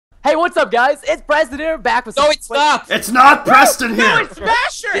Hey, what's up, guys? It's Preston here, back with some... No, it's not! It's not Preston here! No, it's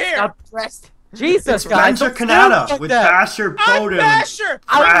Basher here! Not Preston. Jesus, It's guys. Benja don't Canada sound with like that. Basher, I'm Bodin, Basher!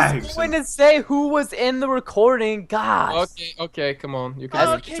 I was Frags. going to say who was in the recording. God. Okay, come on. You Oh, can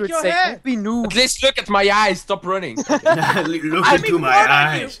okay, would go say, ahead. don't be new. At least look at my eyes. Stop running. Look I'm into my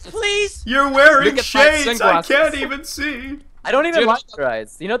ignoring you, eyes. please. You're wearing Look at my shades. I sunglasses. can't even see. I don't even Dude, like their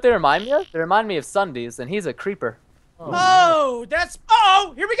eyes. You know what they remind me of? They remind me of Sundays, and he's a creeper. Oh, that's.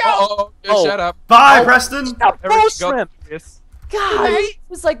 Oh, here we go. Oh, Oh. shut up. Bye, Preston. Now, There we full go. shrimp. Yes. God, Hey. it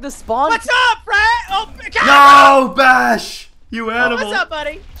was like the spawn. What's up, Fred? Oh, God. No, Bash. You animal. What's up,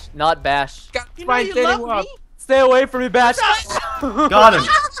 buddy? Not Bash. Can't You know find you love anyone. me. Stay away from me, Bash. Got him.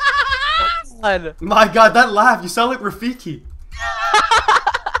 God. My God, that laugh. You sound like Rafiki.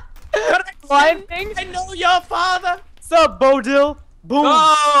 Blind thing? I know your father. What's up, Bodil? Boom. No!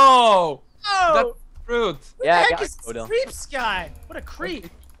 Oh, That's rude. who Yeah, the heck got is it, this Bodil. creeps guy? What a creep.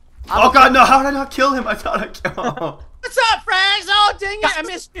 Oh God, no! How did I not kill him? I thought I killed. What's up, Frags? Oh, dang it, I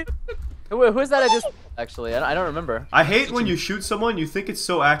missed you. Who is that I just... Actually, I don't remember. I hate when you shoot someone, you think it's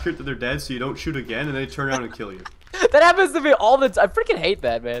so accurate that they're dead, so you don't shoot again, and they turn around and kill you. That happens to me all the time. I freaking hate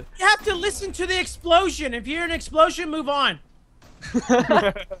that, man. You have to listen to the explosion. If you hear an explosion, move on.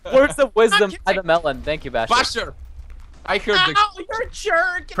 Words of wisdom kidding. by the melon. Thank you, Bash. Basher! I heard the... Oh, you're a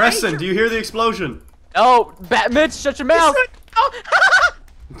jerk. Preston, do you hear the explosion? Oh, Mitch, shut your mouth. Oh.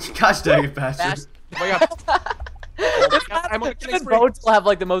 Gosh dang it, Bash. Bash. Oh my god. I'm on a killing Even spree. boats will have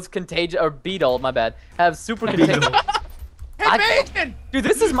like the most contagious, or Beetle, my bad, have super contagious. Hey, Bacon. Dude,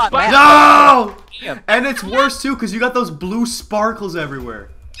 this is my map. No! Damn. And it's worse too, because you got those blue sparkles everywhere.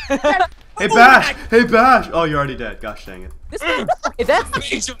 Hey Oh, Bash! my- Hey Bash! Oh, you're already dead. Gosh dang it. This is, okay,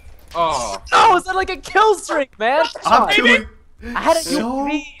 that's Oh. no, is that like a kill streak, man? I'm Come on. doing I had a so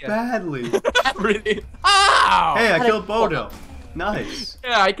UV. badly. Really? Ow! Hey, I Had a- killed Bodil. Nice.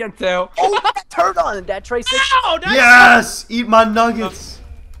 Yeah, I can tell. Oh, that turned on that Trace. Oh, nice. Yes! Eat my nuggets.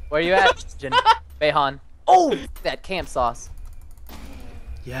 Where you at, Jen? Behan? Oh, that camp sauce.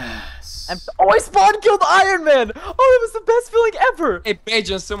 Yes. I spawn killed Iron Man. Oh, that was the best feeling ever. Hey,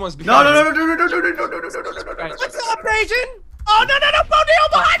 Paige, someone's No, behind no, you. no, no, no, no, no, no, no, no, no, no, no. What's up, Bacon? Oh, no,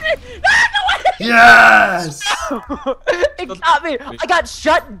 Bodil behind me. No, Yes! It got me. I got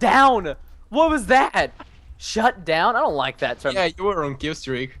shut down. What was that? Shut down? I don't like that term. Yeah, you were on kill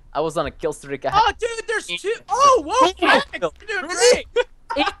streak. I was on a kill streak. Oh, dude, there's two. Oh, whoa, Frags. You're doing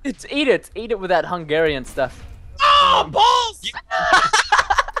great. Eat it with that Hungarian stuff. Oh, balls.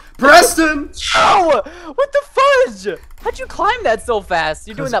 Preston! Oh, what the fudge? How'd you climb that so fast?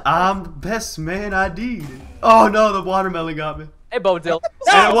 You're doing that. I'm the best man I did. Oh no, the watermelon got me. Hey, Bodil.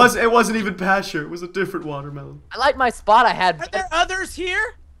 And it wasn't even Pasture, it was a different watermelon. I like my spot I had. Are there others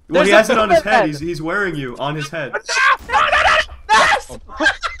here? Well, he There's has a it on his head. bed. He's wearing you on his head.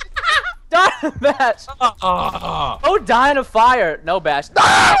 Die, Bash. Oh. Oh, die in a fire. No, Bash.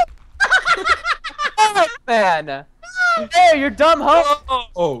 No! Oh, man. Hey, you're dumb, huh?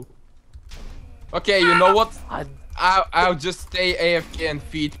 Oh. Okay, you know what? God, I'll just stay AFK and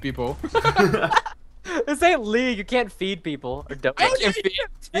feed people. this ain't League. You can't feed people. Or don't. I can feed.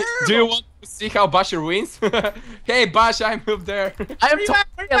 Do you want to see how Basher wins? Hey, Bash, I moved there. I am Where you totally at?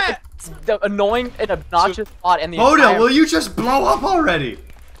 Where you at? the annoying and obnoxious spot in the Bodil, entire... will you just blow up already?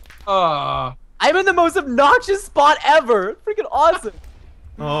 I'm in the most obnoxious spot ever. Freaking awesome.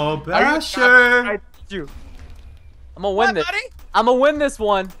 Oh, I Basher! You. I'm gonna win What, this. buddy? I'm gonna win this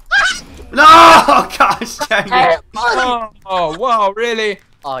one. No! Gosh dang Hey, it. buddy. Oh, wow, really?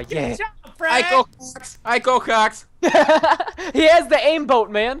 Oh yeah. Good job, I Frags. go hacks. I go hacks. He has the aim boat,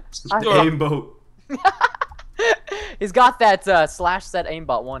 man. Aimboat. He's got that slash set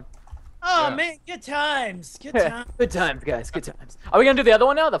aimbot one. Oh, Yeah. man, good times. Good times. Good times, guys. Good times. Are we gonna do the other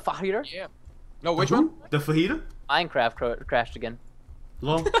one now? The fire? Yeah. No, which one? The fajita? Minecraft crashed again.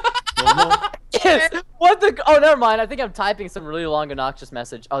 Long. Long. Yes. What the? Oh, never mind. I think I'm typing some really long, obnoxious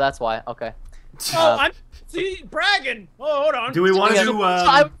message. Oh, that's why. Okay. Oh, I'm bragging. Oh, hold on. Do we want to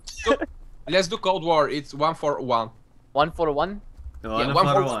Yeah. do, Let's do Cold War. It's 1-for-1. 1-for-1. No, Yeah, I'm one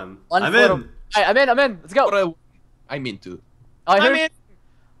not for- one. One I'm for- in. Alright, I'm in. I'm in. Let's go. I mean to. Oh, I I'm heard. in.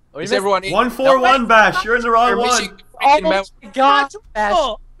 Oh, you Is missed- everyone in? 1-4-1, Bash. You're in the wrong You're one. missing Oh freaking my mouth. God. Bash.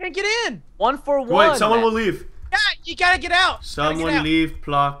 Oh, can't get in. 1-for-1. Wait, someone will leave. Yeah, you gotta get out. Someone leave,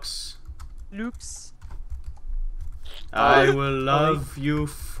 Plux. Loops. I will love you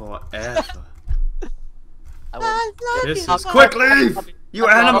forever. I will. This is quick leave, you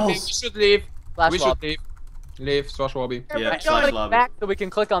Okay, we animals. should leave. Flash We mob. should leave. Leave slash lobby. Yeah, Everybody slash Click lobby. back so we can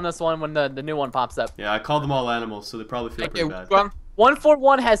click on this one when the new one pops up. Yeah, I called them all animals, so they probably feel Okay, pretty which bad. one?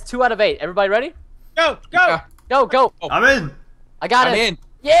 1-for-1 has 2 out of 8. Everybody ready? Go, go. Yeah. Go, go. I'm in. I got I'm it. in.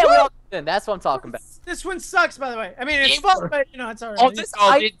 Yeah, we all in. That's what I'm talking about. This one sucks, by the way. I mean, it's fun, but you know, it's alright. Oh, this Oh,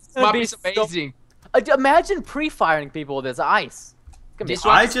 ice this gonna map be is amazing. Imagine pre-firing people with this ice. It's gonna be This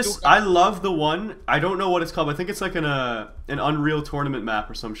awesome. I love the one. I don't know what it's called. I think it's like an Unreal Tournament map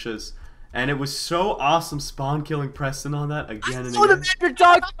or some shiz. And it was so awesome spawn killing Preston on that again and Oh, the again. map you're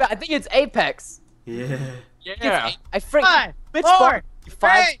talking about. I think it's Apex. Yeah. Yeah. I freak. Five, Mitch four, spawned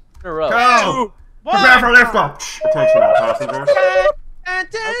 5 three, in a row. Go! Prepare for liftoff! Attention all passengers.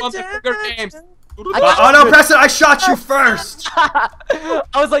 I want the Hunger Games. Oh no, Preston, I shot you first! I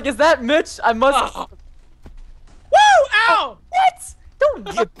was like, is that Mitch? I must. Oh, Woo! Ow! What? Don't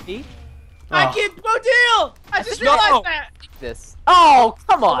give me I get no deal! I just realized that! this. Oh,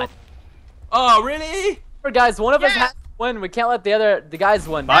 come on. oh, really? Remember, guys, one of us Yeah. has to win. We can't let the guys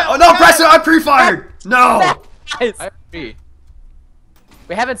win. Oh no, Preston, I pre-fired! No! Guys, I agree.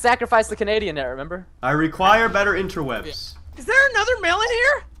 we haven't sacrificed the Canadian yet, remember? I require better interwebs. Is there another melon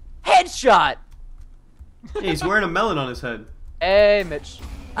here? Headshot! Hey, he's wearing a melon on his head. Hey, Mitch.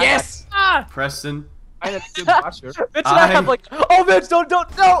 Yes. Ah! Preston. I have to Basher. Mitch and I have like, oh, Mitch, don't.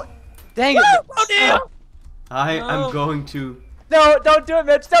 Dang it. Woo! Oh, damn! I No. am going to... No, don't do it,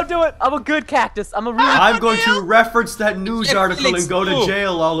 Mitch. Don't do it. I'm a good cactus. I'm a really. I'm going to reference that news Yeah, article Felix, and go to move.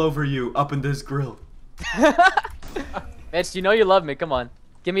 jail all over you up in this grill. Mitch, you know you love me. Come on.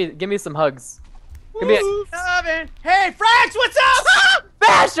 Give me some hugs. Give me a... Oh, man. Hey, Frax, what's up? Ah!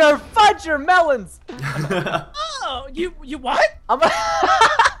 Basher, fudge your melons. Oh, you what? I'm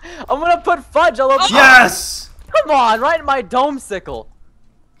gonna put fudge all over. Yes! Come on, right in my dome sickle.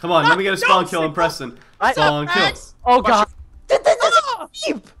 Come on, let me get a spawn No, kill on Sickle. Preston. Right? Spawn kill. Frax? Oh god. This is Oh!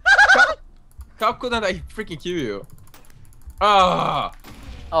 cheap. How couldn't I freaking kill you? Ah.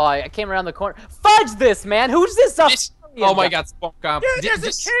 Oh, I came around the corner. Fudge this, man. Who's this? Oh my god, spawn camp. Dude, there's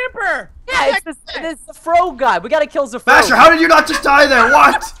a camper! Yeah, it's the Fro guy. We gotta kill the Fro. Basher, how did you not just die there?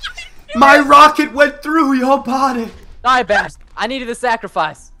 What? My rocket went through your body. Die, Bash. I needed the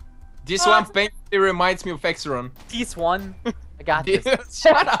sacrifice. This one painfully reminds me of Exeron. Peace one. I got this.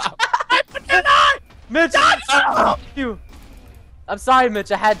 Shut up. Mitch, you. I'm sorry,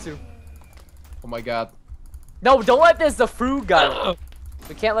 Mitch. I had to. Oh my god. No, don't let this the Frug guy.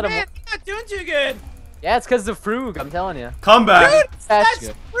 We can't let him. Man, you're not doing too good. Yeah, it's because the Frug. I'm telling you. Come back. Dude, that's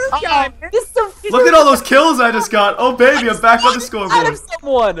Good. fruit guy, man. This is the Look at all those kills I just got. Oh baby, I'm back on the Out scoreboard. of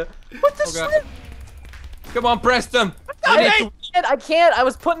someone. What the Okay. shit? Come on, Preston. We Hey, need to- I can't. I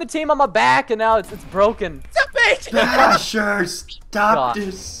was putting the team on my back, and now it's broken. it's a bitch. Basher, stop God.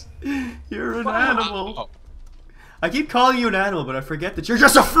 this. You're an Wow. animal. I keep calling you an animal, but I forget that you're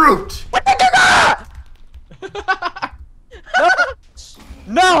just a fruit.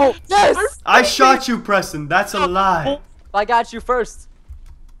 No. Yes. I shot you, Preston. That's a lie. I got you first.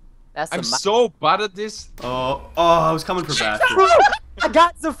 That's I'm the so bad at this. Oh, I was coming for Basher. I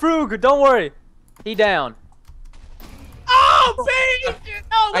got the Frug. Don't worry. He down. Oh, baby!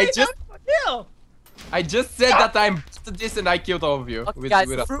 No, I wait, just- that was a kill. I just said that I'm bad at this and I killed all of you. Okay, with guys,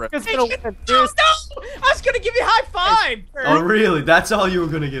 a Frug friend. is gonna win. No, Seriously, no! I was gonna give you a high five. Oh, really? That's all you were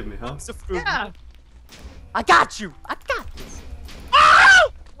gonna give me, huh? it's the Frug. Yeah. I got you. I got this. Oh!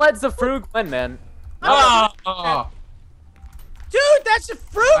 Let the Frug win, man. Ah. Dude, that's a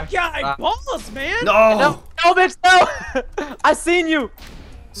fruit guy. Balls, man. No! No, bitch, no. I seen you.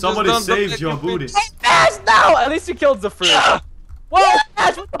 Somebody Just don't saved let your you booty. bitch. Ash, no. At least you killed the Frug. Whoa,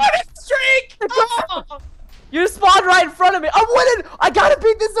 Ash, What a streak! Oh! you spawned right in front of me. I'm winning. I gotta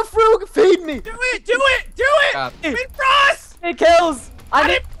beat this the Frug. Feed me. Do it! Do it! Do it! God. Win for us! It kills. I I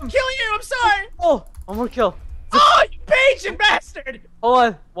need. didn't kill you. I'm sorry. Oh, one more kill. Oh, you patient bastard! Hold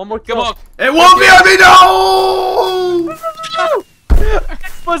on. One more kill. Come on. It won't be on me, no!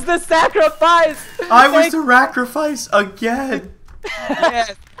 Was the sacrifice? I was the sacrifice again.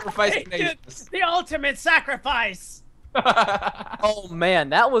 Yes. Sacrifice nations. The ultimate sacrifice. Oh man,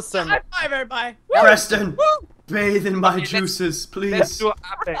 that was some. High five, everybody. Preston, Woo! bathe in my Okay, juices, Let's please. do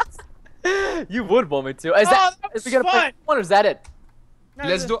Apex. You would want me to. Is Oh, that? that Is we was gonna play fun. one or is that it? No,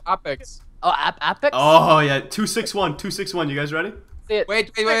 Let's the- do Apex. Oh, Apex. Oh, yeah. 261, 261. You guys ready? See it.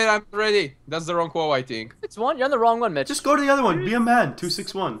 Wait, I'm ready. That's the wrong quote, I think. 6-1. You're on the wrong one, Mitch. Just go to the other one. Be a man.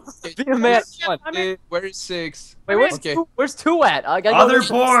 261. be a man. Yeah, Come on. I'm in. Where is 6? Wait, where's Okay. where's two at? I gotta Other go.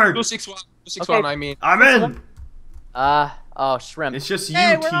 board. 261. 261, Okay. I mean. I'm in. Oh, shrimp. It's just you,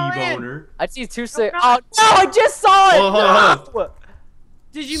 Hey, we're all in. T-boner. I see 2-6. No, Oh no, I just saw it. Hold on, hold No!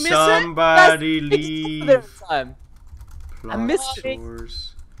 Did you miss it? Somebody That's leave. this time. I missed it.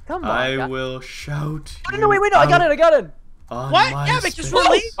 Doors. Come on. I guys. will shout. Oh, no, wait, no, I got it. I got it. What? Yeah, because we're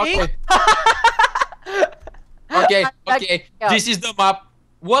leaving. Okay. Okay, Back okay. out. This is the map.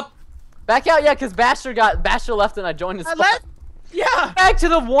 What? Back out, yeah, because Basher left and I joined his I spot. left. Yeah. Back to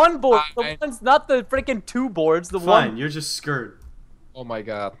the one board. The Fine. one's not the freaking two boards. The Fine, one. you're just screwed. Oh my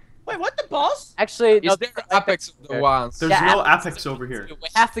god. Wait, what the balls? Actually, Is no, there there's Apex of the there. ones? There's Yeah, no Apex. Apex over here. We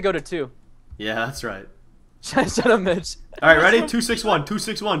have to go to 2. Yeah, that's right. Shut up, Mitch. All right, ready? 261,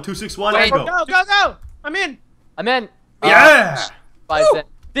 261, 261, Wait, and go. Go, go, go! I'm in. I'm in. Yeah! Bison.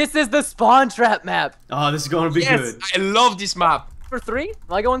 This is the spawn trap map. Oh, this is going to be Yes, good. I love this map. For 3?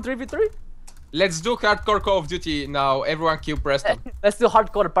 Am I going 3v3? Let's do hardcore Call of Duty now. Everyone kill Preston. Let's do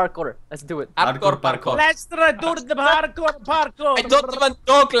hardcore parkour. Let's do it. Hardcore Hardcore parkour. Let's do the parkour. I don't even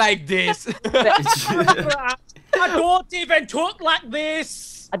talk like this. I don't even talk like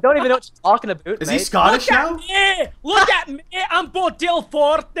this. I don't even know what you're talking about, Is he mate. Scottish Look now? at me! Look at me! I'm Bodil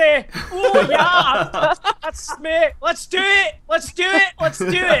Forte! Oh yeah! That's me! Let's do it! Let's do it! Let's do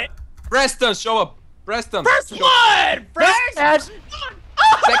it! Preston, show up. Preston. First show up. one! First! Match.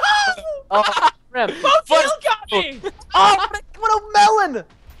 Oh, Rim. Bodil got me! Oh, what a melon!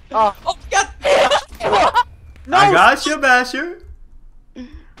 Oh, Oh god. no! I got you, Basher.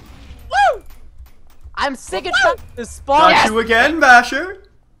 Woo! I'm sick and tired of this spawn. Got you again, Basher.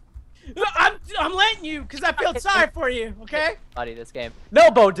 I'm letting you because I feel sorry for you, okay? Buddy, this game. No,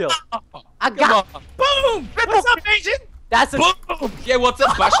 Bodil. I Come got. on. Boom! What's up, Asian? That's a. Boom. Yeah, what's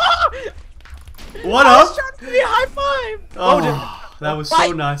up, Bash? What I was up? trying to give you a high five! Oh, that was so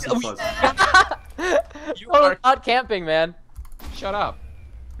Fight. nice and fuzzy. You Oh, are. not camping, man. Shut up.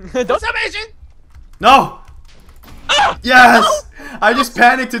 Don't. What's up, Asian? No! Yes! I just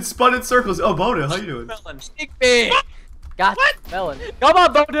panicked and spun in circles. Oh, Boda, how you doing? Melon. Stick me. Got What? melon. Come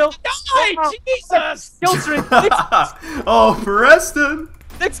on, Bodil. Hey, Jesus! Kill streak. Oh, Preston!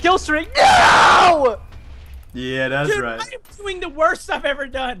 6 kill streak. No! Yeah, that's Dude, right. I am doing the worst I've ever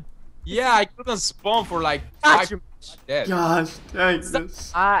done. Yeah, I couldn't spawn for like Got 5 you. dead. Gosh, thank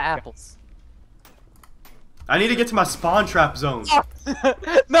this. Apples. I need to get to my spawn trap zone.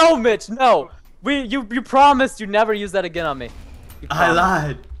 No, Mitch, no. You promised you'd never use that again on me. You I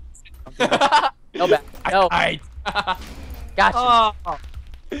promised. lied. No back. No. I Got you. Oh,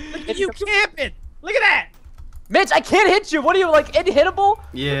 look at you camping. Look at that. Mitch, I can't hit you. What are you, like, inhittable?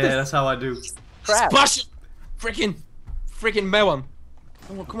 Yeah, that's how I do. Crap. Splash. Freaking melon.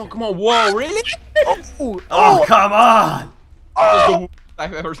 Come on. Whoa, really? Oh, come on! That's the worst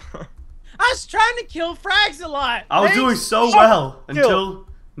I've ever done. I was trying to kill frags a lot. I was Thanks. doing so well until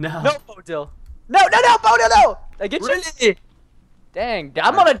now. No, Bodil. No, Bodil, no! I get you. Really? Dang,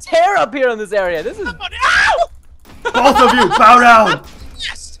 I'm on a tear up here in this area. This is. Ow! Both of you, bow down!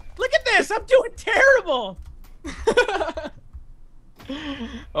 Yes! Look at this. I'm doing terrible.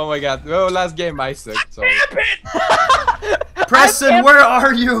 Oh my god. Well, last game I sucked, so. Camping. Preston, where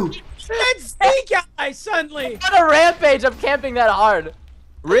are you? That snake eye suddenly. On a rampage. I'm camping that hard.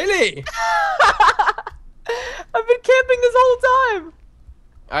 Really? I've been camping this whole time.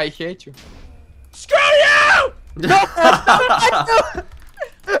 I hate you. Screw you!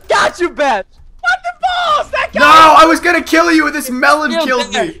 Got you, Bet. What the balls? That No, guy. I was gonna kill you and this melon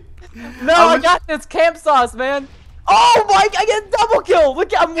killed me. No, I I was- got this camp sauce, man. Oh, Mike, I get a double kill.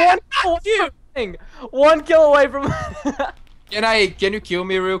 Look, I'm one kill away you. from winning. 1 kill away from. Can you kill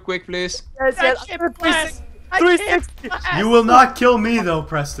me real quick, please? Yes, I yes. can't blast. I 360. can't blast. You will not kill me though,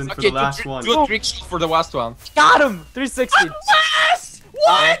 Preston, for Okay, the last one. do a trick shot for the last one. Got him. 360. Blast!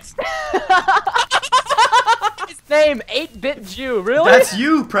 What? His name, 8-bit Jew. Really? That's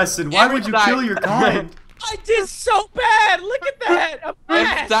you, Preston. Why Every would you time. kill your kind? I did so bad. Look at that. I'm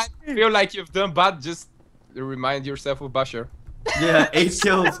Every blast. time you feel like you've done bad, just remind yourself of Basher. Yeah, 8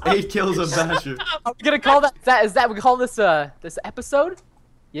 kills. 8 kills of Basher. Are we gonna call that? Is that we call this this episode?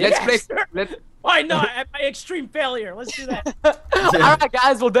 Yeah. Let's play. sure. Let's. Why not? At my extreme failure. Let's do that. All right,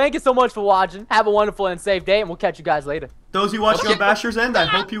 guys. Well, thank you so much for watching. Have a wonderful and safe day, and we'll catch you guys later. Those of you watching Okay. on Basher's End, I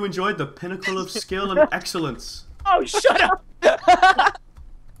hope you enjoyed the pinnacle of skill and excellence. Oh, shut up.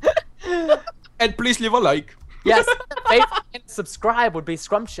 And please leave a like. Yes, favorite and subscribe would be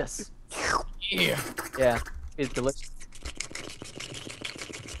scrumptious. Yeah. Yeah, it's delicious.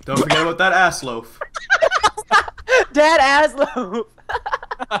 Don't forget about that ass loaf. Dad Aslo.